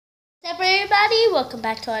What's up, everybody? Welcome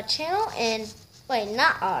back to our channel. And wait,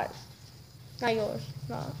 not ours, not yours.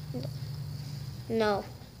 No,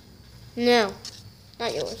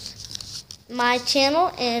 not yours. My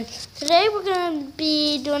channel. And today we're gonna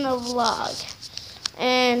be doing a vlog.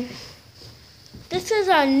 And this is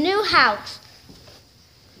our new house.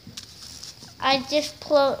 I just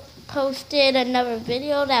posted another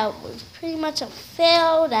video that was pretty much a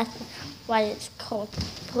fail. That's why it's called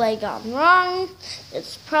Play Gone Wrong.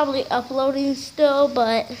 It's probably uploading still,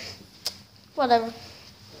 but whatever.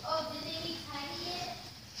 Oh, did they need tidy yet?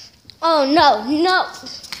 Oh, no,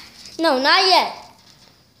 not yet.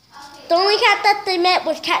 Okay. The only cat that they met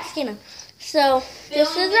was Katsina. So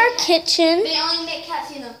this is our kitchen. They only met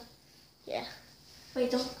Katsina. Yeah. Wait,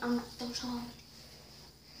 don't tell them.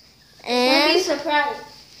 And Don't be surprised.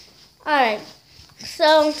 all right.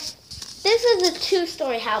 So this is a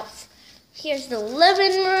 2-story house. Here's the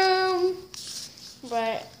living room.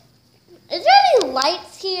 But is there any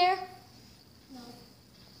lights here?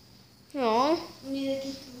 No. We need to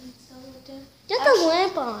get the light installed up there. Just a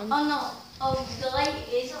lamp on. Oh no. Oh, the light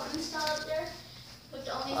is installed up there. But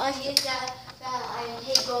the only thing is that I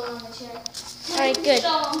hate going on the chair. All right,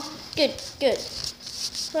 good. Good.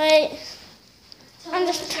 Right. I'm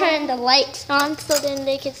just turning the lights on so then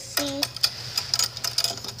they can see.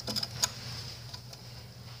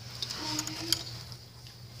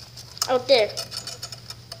 Out there.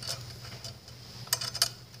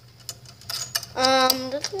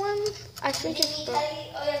 This one, I think it's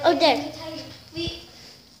oh, there. We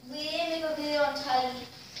didn't make a video on tidy.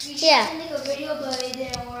 We Yeah. tried to make a video, but it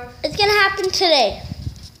didn't work. It's gonna happen today,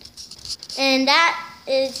 and that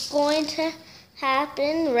is going to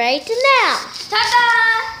happen right now.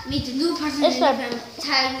 Ta-da! Meet the new person It's in the family.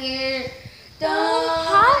 Tiger.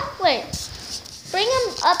 Hot. Wait, bring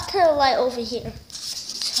him up to the light over here.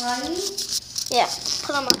 Tidy? Yeah,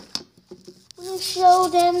 put him up. We'll show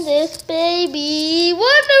them this baby.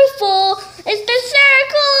 Wonderful! It's the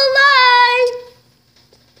circle alive.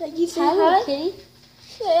 Tidy, say Hello, hi. kitty.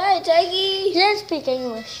 Say hi, Tidy. He didn't speak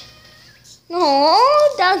English. No,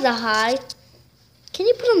 that was a hi. Can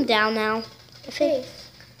you put him down now? Face.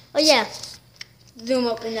 Oh yeah. Zoom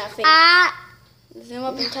up in that face. Zoom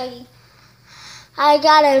up in Tidy. I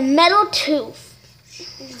got a metal tooth.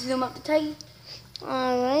 Zoom up to Tidy.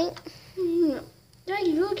 All right.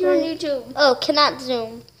 Tidy, look, you're on YouTube. Oh, cannot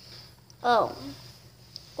zoom. Oh.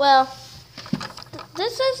 Well,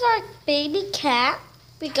 this is our baby cat.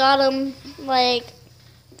 We got him like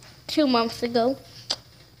 2 months ago.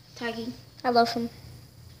 Tidy. I love him.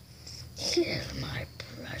 Here's my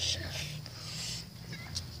precious.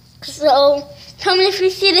 So, tell me if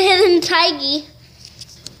you see the hidden Tiggy.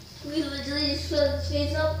 We literally just fill his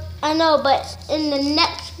face up. I know, but in the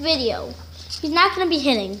next video, he's not going to be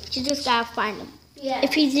hidden. You just got to find him. Yeah.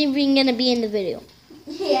 If he's even going to be in the video.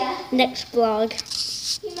 Yeah. Next vlog.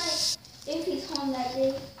 He might, if he's home that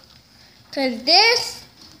day. Because this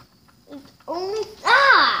is only...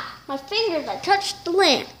 My fingers, I touched the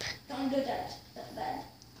lamp. Don't do that. That's bad.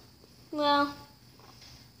 Well,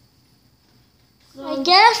 So, I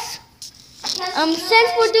guess...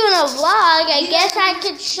 since we're doing a vlog, I guess I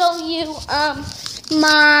could show you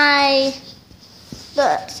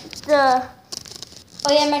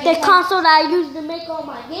the console that I use to make all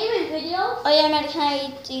my gaming videos. Oh yeah, Matt, can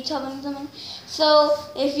I tell them something? So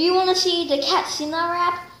if you want to see the Katsina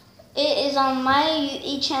rap, it is on my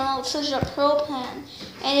channel. Search up Pro Plan,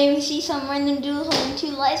 and if you see some random dude holding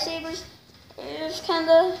 2 lightsabers, it's kind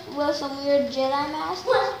of with some weird Jedi mask.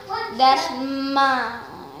 That's my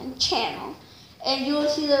channel. And you will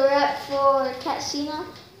see the rap for Katsina.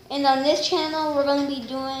 And on this channel, we're going to be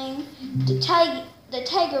doing the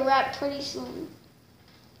tiger rap pretty soon.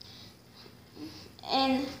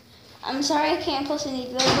 And I'm sorry I can't post any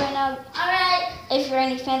videos right now. Alright. If you're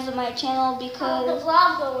any fans of my channel, How's the because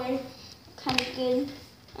vlog going? kind of good.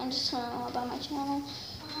 I just want to know about my channel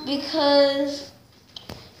because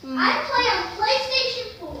I play on PlayStation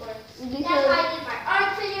 4. That's why I did my art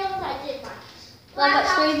videos, I did my I got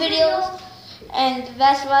 3 videos. And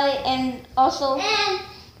that's why, and also And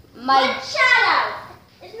my one shout out.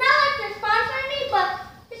 It's not like they're sponsoring me, but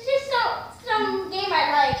it's just some game I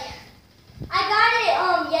like. I got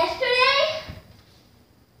it yesterday.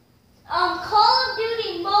 Call of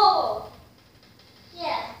Duty Mobile.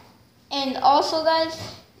 Yeah. and also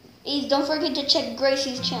guys, please don't forget to check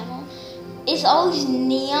Gracie's channel. It's always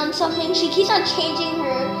Neon something. She keeps on changing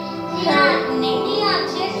her name.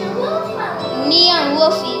 Neon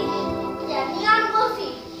Wolfie. Yeah, Neon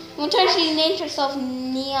Wolfie. One time she named herself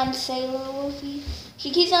Neon Sailor Wolfie.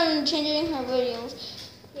 She keeps on changing her videos.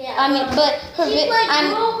 Yeah. I mean, but her She plays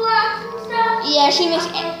I'm Roblox and stuff? Yeah, she makes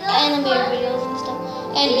Okay, good. animated videos and stuff.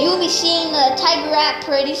 And you'll be seeing the tiger app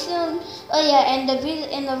pretty soon. Oh yeah, and the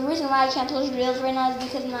reason why I can't post videos right now is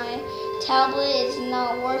because my tablet is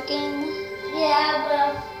not working. Yeah,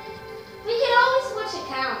 well, we can always switch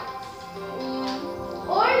accounts.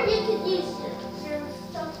 Or you could use your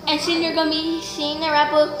stuff. And soon you're gonna be seeing the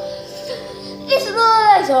rapper. It's the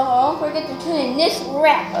so don't forget to tune in this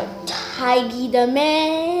rapper, Tiggy the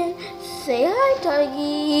Man. Say hi,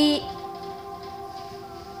 Tiggy.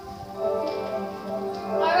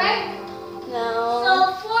 Alright? No. So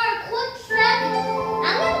for a quick second,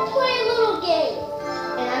 I'm gonna play a little game.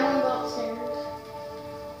 And I'm gonna go upstairs.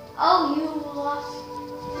 Oh, you lost.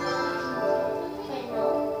 Wait, no.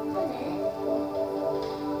 Wait a minute.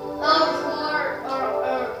 Oh, it's more or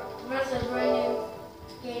versus a brand new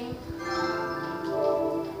game.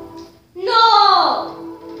 No!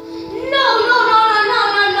 No, no, no, no, no,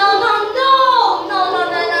 no, no, no, no, no, no,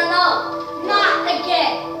 no, no, no. Not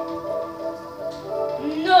again.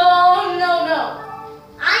 No, no, no.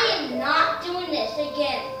 I am not doing this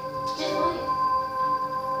again. Just wait.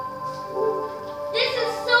 This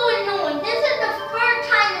is so annoying. This is the third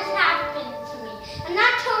time this happened to me. I'm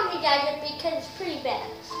not telling you guys it because it's pretty bad.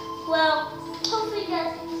 Well, hopefully you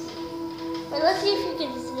guys can see. Wait, let's see if you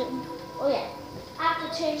can zoom. Oh yeah. I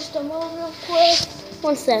have to change the mode real quick.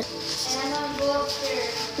 One sec. And I'm gonna go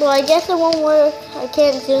upstairs. Well, I guess it won't work. I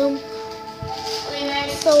can't zoom.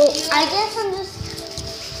 So I guess I'm just.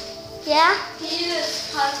 Yeah? Can you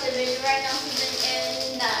just pause the video right now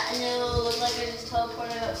and it will look like I just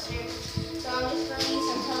teleported upstairs. So I'm just going to use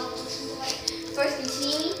some teleportation device. First, you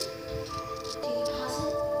see me? Can you pause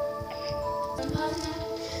it? Unpause it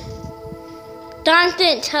now? Don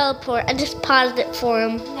didn't teleport. I just paused it for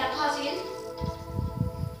him. Now pause again.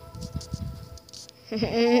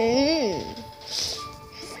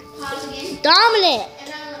 Pause again. Dominant! And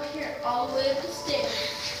I'm up here all the way up the stairs.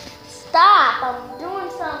 Stop! I'm doing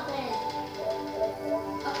something.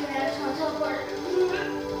 Okay, now it's going to teleport.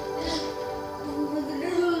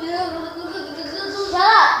 Shut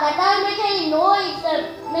up! That doesn't make any noise to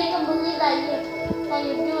make them believe that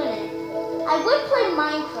you're doing it. I would play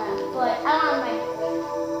Minecraft, but I don't have Minecraft.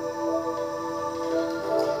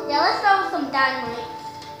 Yeah, let's start with some dynamite.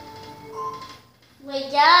 Wait,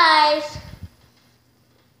 guys.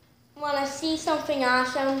 Want to see something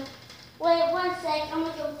awesome? Wait 1 sec. I'm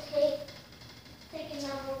gonna go take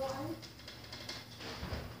another one.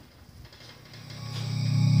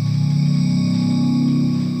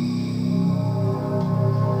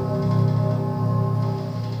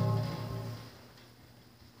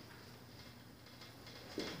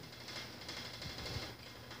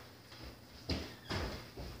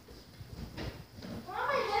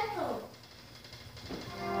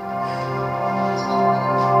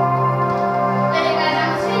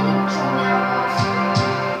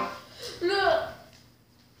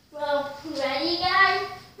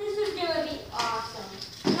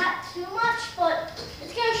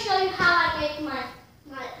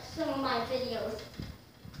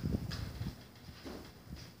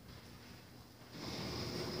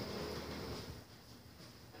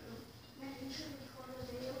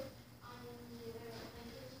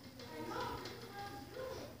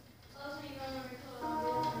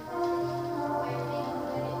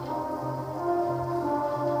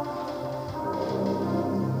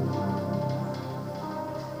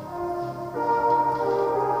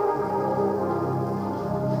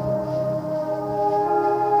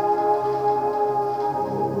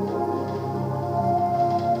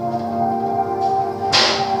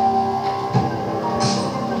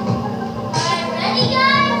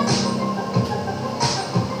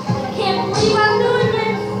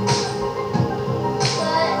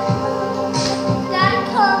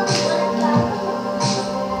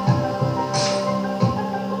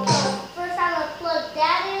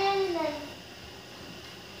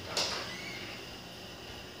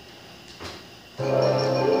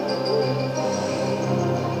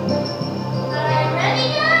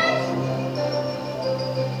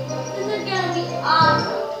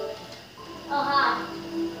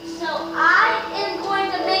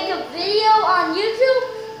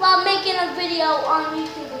 on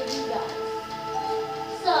YouTube with you guys.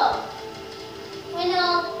 So, I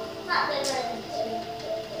know, not that ready to.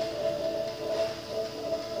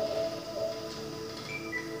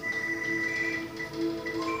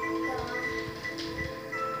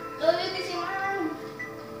 Oh, you can see my room.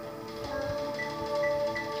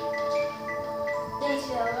 Thanks,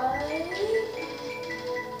 guys.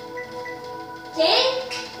 Dang?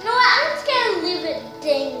 You know what? I'm just gonna leave it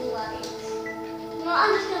dang like. You know,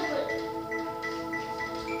 I'm just gonna put.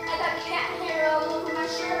 I got cat hair all over my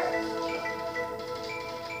shirt.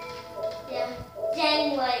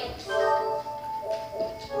 likes.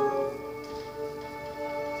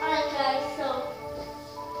 Alright guys, so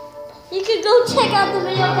you can go check out the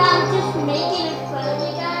video that I'm just making in front of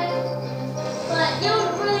you guys. But you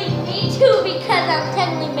don't really need to because I'm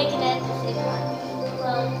technically making it at the same time.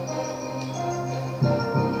 Well,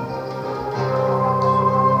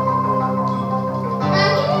 now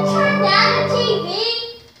can you turn down the TV?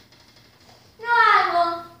 No, I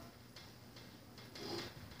will.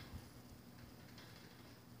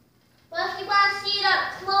 Well, if you want to see it up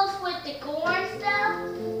close with the gore and stuff,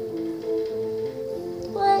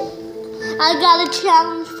 but I got a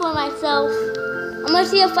challenge for myself. I'm gonna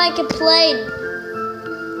see if I can play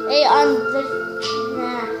it on this.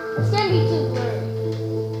 Nah, it's gonna be too blurry.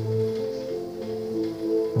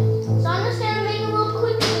 So I'm just gonna make a little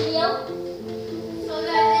quick video so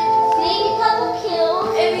that maybe a couple kills.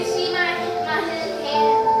 If you see my hidden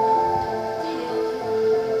hand.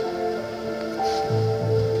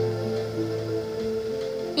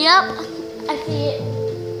 Yep, I see it.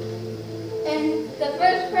 And the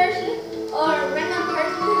first person or random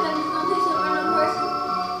person, because I'm just gonna pick some random person,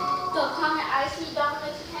 to comment I see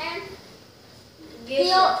Dominic's hand, gets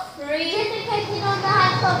it free. Just in case you don't know how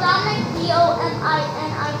to spell Dominic,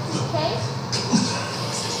 D-O-M-I-N-I-C-K.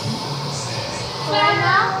 So right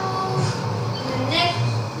now, In the next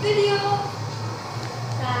video,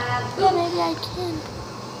 yeah, maybe I can.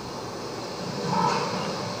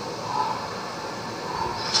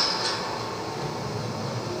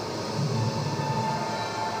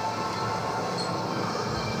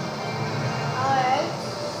 Alright,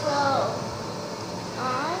 so I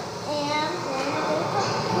am going to do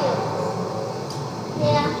some kills.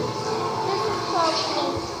 Yeah, this is so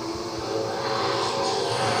cool.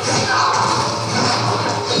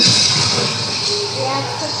 Yeah,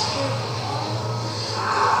 it's so cool.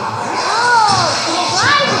 Oh,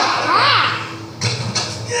 why is that?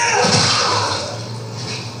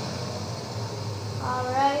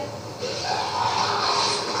 Alright.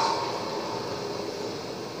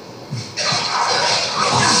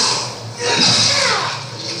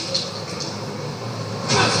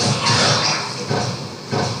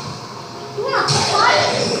 You want to fight?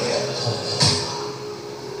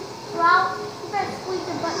 Well, you better squeeze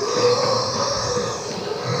the button.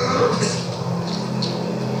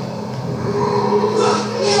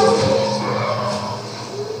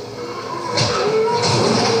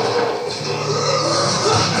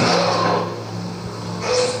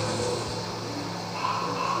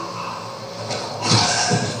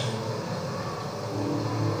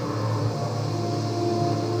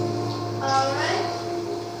 Alright.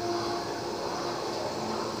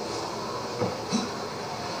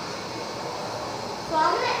 So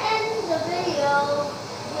I'm going to end the video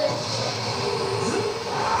with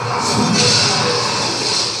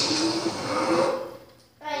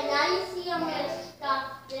right now you see I'm going to stop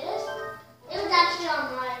this. It was actually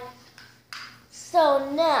on live. So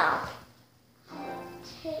now I'm going to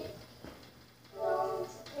take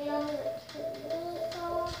those and I'm going to take this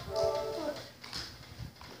off.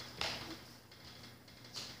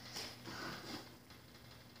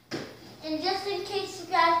 And just in case you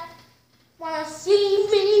guys want to see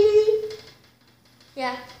me,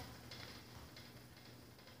 yeah,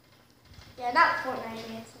 not Fortnite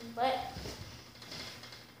dancing, but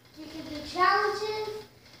you can do challenges.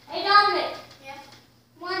 Hey Dominic, yeah.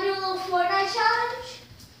 want to do a little Fortnite challenge?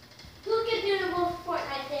 Who can do the little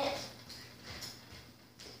Fortnite dance?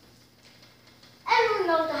 Everyone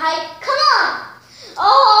knows the hype. Come on!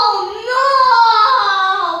 Oh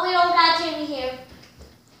no! We don't got Jimmy here.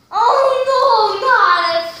 Oh no,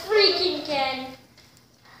 not a freaking Ken.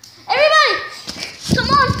 Everybody, come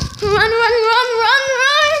on. Run, run, run, run,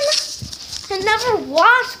 run. Another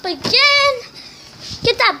wasp again.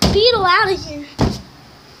 Get that beetle out of here.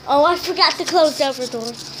 Oh, I forgot to close the other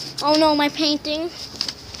door. Oh no, my painting,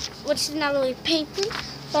 which is not really painting,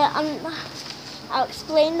 but I'll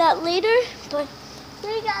explain that later. But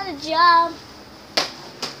we got a job.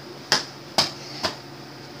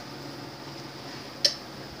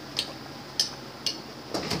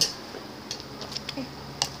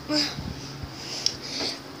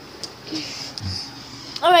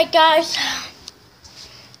 Alright guys,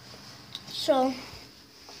 so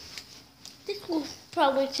this will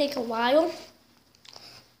probably take a while,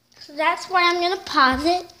 so that's why I'm going to pause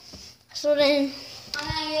it, so then I'm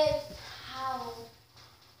going to get how.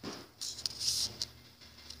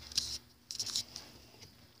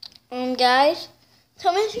 Guys,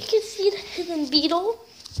 tell me if you can see the hidden beetle.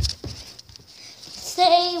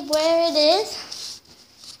 Say where it is.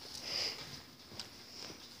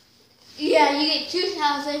 Yeah, you get 2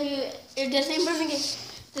 shots if the same person gets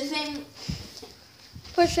the same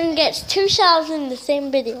person gets 2 shout outs in the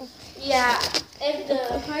same video. Yeah, if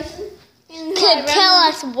the person Could tell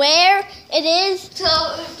us where it is.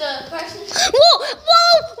 So if the person Whoa! It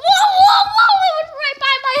was right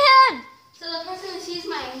by my head. So the person sees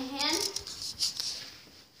my hand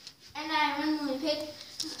and I randomly pick.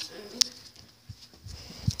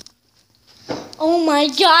 Oh my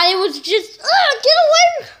god, it was just get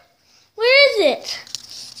away. Where is it?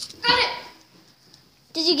 Got it.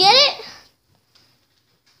 Did you get it?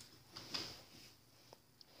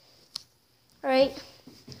 Alright.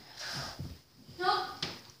 Nope.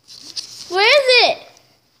 Where is it?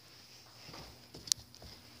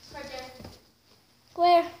 Right there.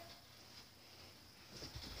 Where?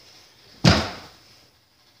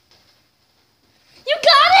 You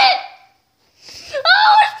got it!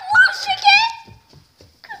 Oh, it's loose again!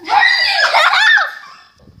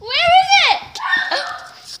 Where is it?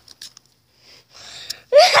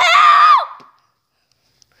 Help!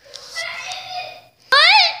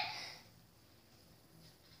 What?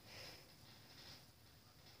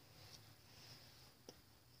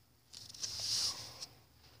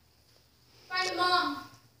 Find Mom.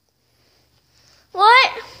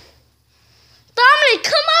 What? Dominic,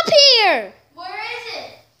 come up here! Where is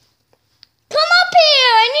it? Come up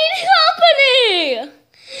here! I need company!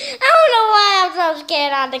 I don't know why I'm so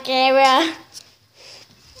scared on the camera.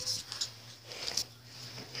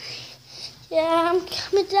 Yeah, I'm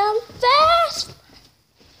coming down fast.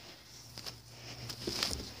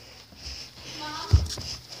 Mom?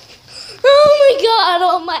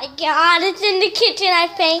 Oh my god, it's in the kitchen, I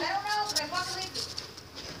think. I don't know, but I walked away.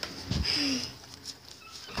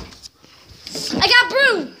 I got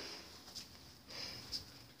broom.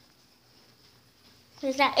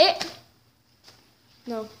 Is that it?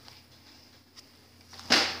 No.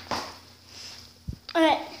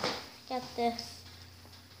 Alright, got this.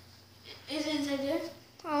 Is it inside there?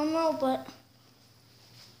 I don't know, but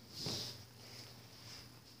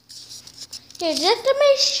here, just to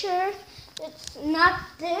make sure it's not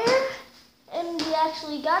there and we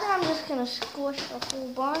actually got it, I'm just gonna squish a whole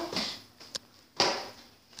bunch.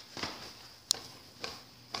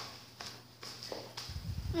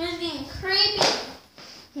 It's getting creepy.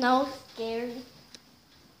 No, scary.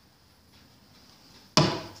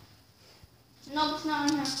 Nope, it's not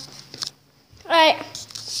in here. Alright.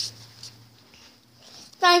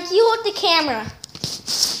 Frank, you hold the camera.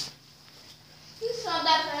 You saw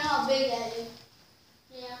that for how big that is.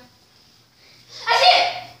 Yeah. I see it!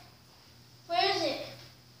 Where is it?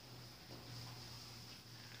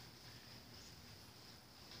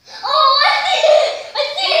 Oh, I see it! I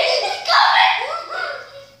see it! It's coming!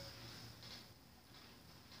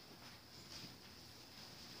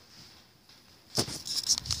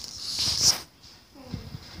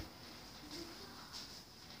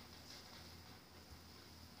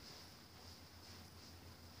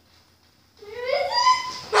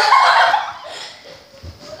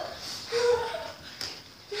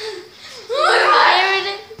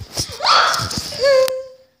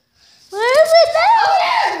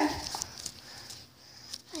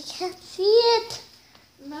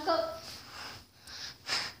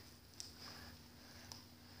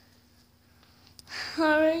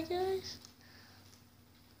 Alright, guys.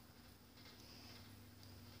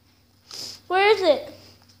 Where is it?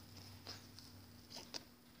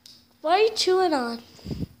 What are you chewing on?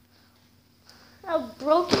 A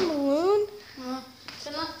broken balloon?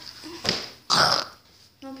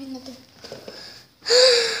 No, be nothing.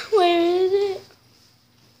 Where is it?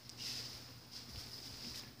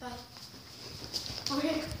 Bye. Over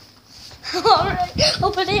here. Alright,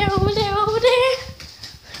 over there, over there, over there.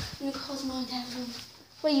 Let me close my dad's room.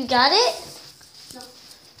 Wait, you got it? No.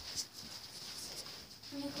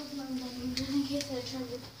 Let me close my dad's room just in case they're trying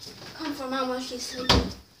to come for Mom while she's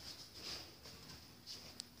sleeping.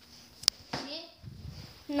 See it?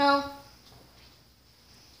 No.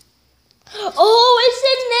 Oh, it's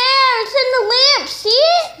in there. It's in the lamp. See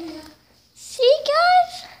it? Yeah. See,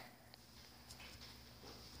 guys?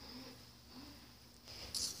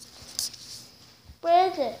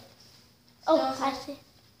 Where is it? Oh, No. I see.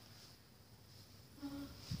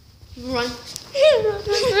 Run.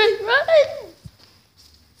 Run.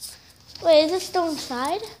 Wait, is it still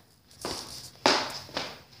inside?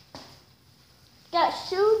 Got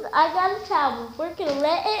shoes, I got a towel. We're gonna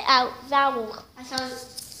let it out. Vowel. I saw it.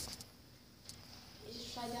 It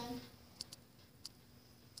just fly down.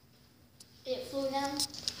 It flew down.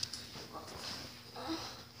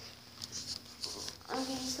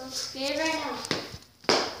 Okay, so scared right now.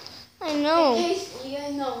 I know. In case you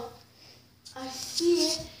guys know, I see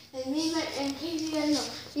it, and me and in case you guys know.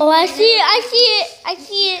 Oh, I see it. I see it. I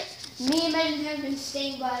see it. Me and Megan have been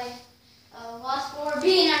stung by a wasp or a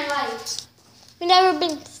bee in our life. We've never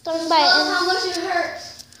been stung by Tell us it. how much it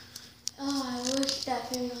hurts. Oh, I wish that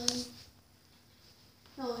thing was.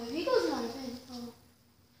 No, if he goes on a fin. Oh.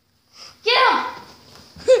 Get him!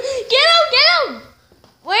 Get him!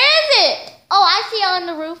 Where is it? Oh, I see it on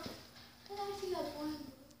the roof.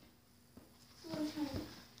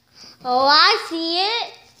 Oh, I see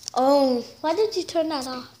it. Oh, why did you turn that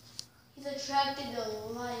off? He's attracted to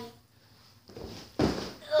light.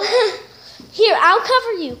 Here, I'll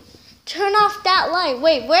cover you. Turn off that light.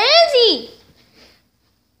 Wait, where is he?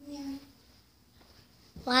 Yeah.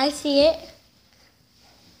 Well, I see it.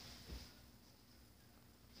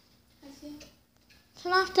 I see it.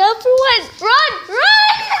 Turn off the other one. Run!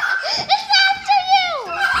 It's after you!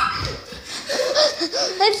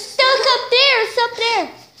 It's stuck up there. It's up there.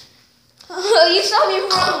 Oh, you saw me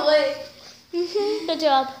run away. Good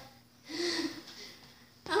job.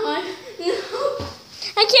 No.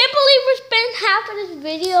 I can't believe we're spending half of this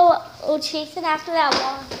video chasing after that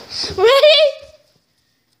wasp. Ready?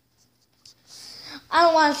 I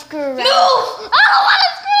don't want to screw around. No! I don't want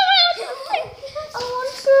to screw around with it. I don't want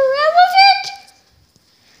to screw around with it.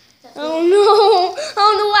 Oh no. I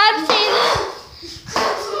don't know why I'm saying this.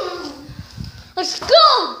 Let's go.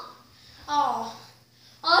 Oh.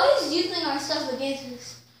 Oh, he's using our stuff against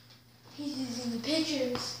us. He's using the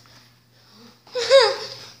pictures.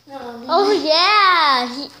 No, Oh yeah,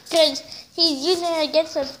 because he's using it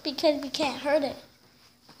against us because we can't hurt it.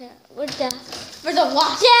 Yeah, where's that? For the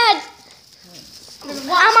wasp. Dad, There's a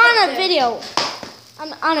wasp I'm up on a there. video.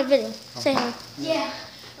 I'm on a video. Say hi. Yeah.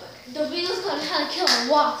 The video's called How to Kill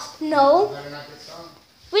a Wasp. No, Better not get stung.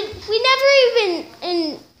 we never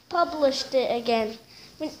even published it again.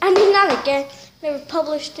 I mean, not again. Never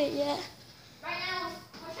published it yet. Right now,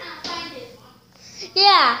 we're trying to find it.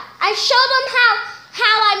 Yeah, I showed them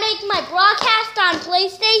how I make my broadcast on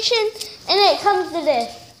PlayStation, and it comes to this.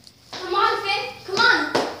 Come on, Finn. Come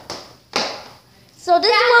on. So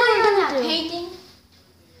this is what we're gonna do. Painting.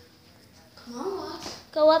 Come on,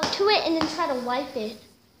 Wasp. Go up to it and then try to wipe it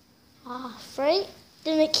off, right?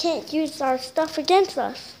 Then it can't use our stuff against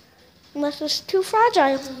us unless it's too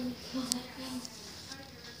fragile.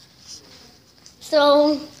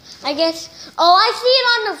 So I guess, oh, I see it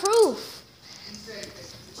on the roof.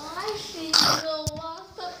 Oh, I see a little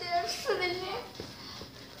wasp up there swimming there.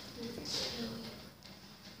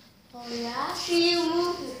 Oh, yeah, I see you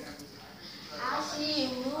moving. I see you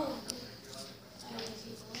moving.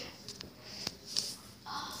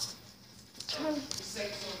 Turn.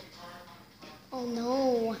 Oh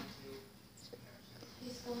no.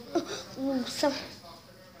 Ooh,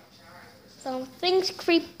 something's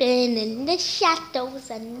creeping in the shadows,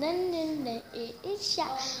 and then it is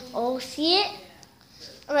Oh, see it?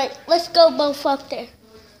 All right, let's go both up there.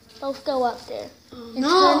 Both go up there. And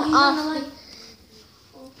No, turn he's off on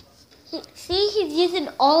the light. See, he's using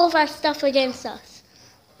all of our stuff against us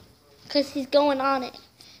because he's going on it.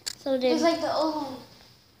 So then, It's like the old one.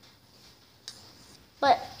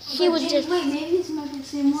 but he would just. Wait, maybe this might be the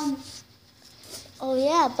same one. Oh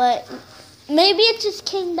yeah, but maybe it just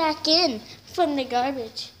came back in from the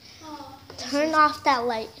garbage. Oh. Turn off that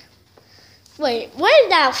light. Wait, what is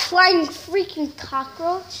that flying freaking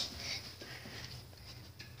cockroach?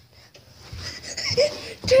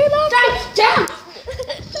 Turn off. Down.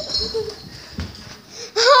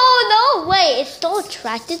 Oh no! Wait, it's still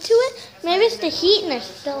attracted to it. Maybe it's the heat and it's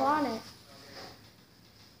still on it.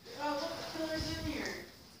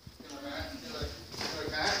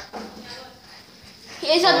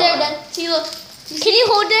 It's up there, Dad. See, look. Can you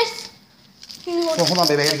hold this? Can you hold? Well, hold on,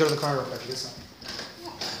 baby. I gotta go to the car real quick. Get something.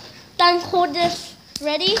 Then hold this.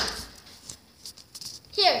 Ready?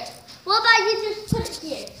 Here. What about you just put it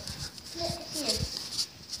here? Here.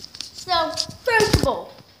 So, first of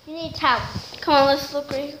all, you need a towel. Come on, let's look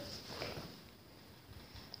right here.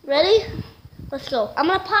 Ready? Let's go. I'm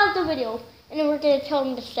going to pause the video, and then we're going to tell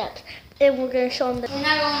them the steps. And we're going to show them the... We're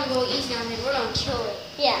not going to go easy on it. We're going to kill it.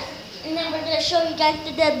 Yeah. And then we're going to show you guys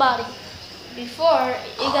the dead body. Before,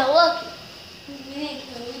 it got lucky. We didn't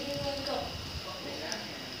kill it. We didn't let it go.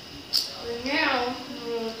 But now,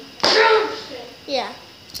 Yeah.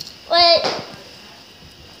 Wait.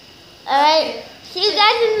 Alright. See you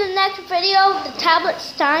guys in the next video, the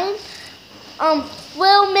tablet's time.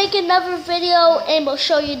 We'll make another video and we'll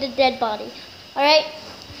show you the dead body. Alright?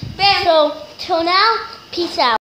 bam. So, till now, peace out.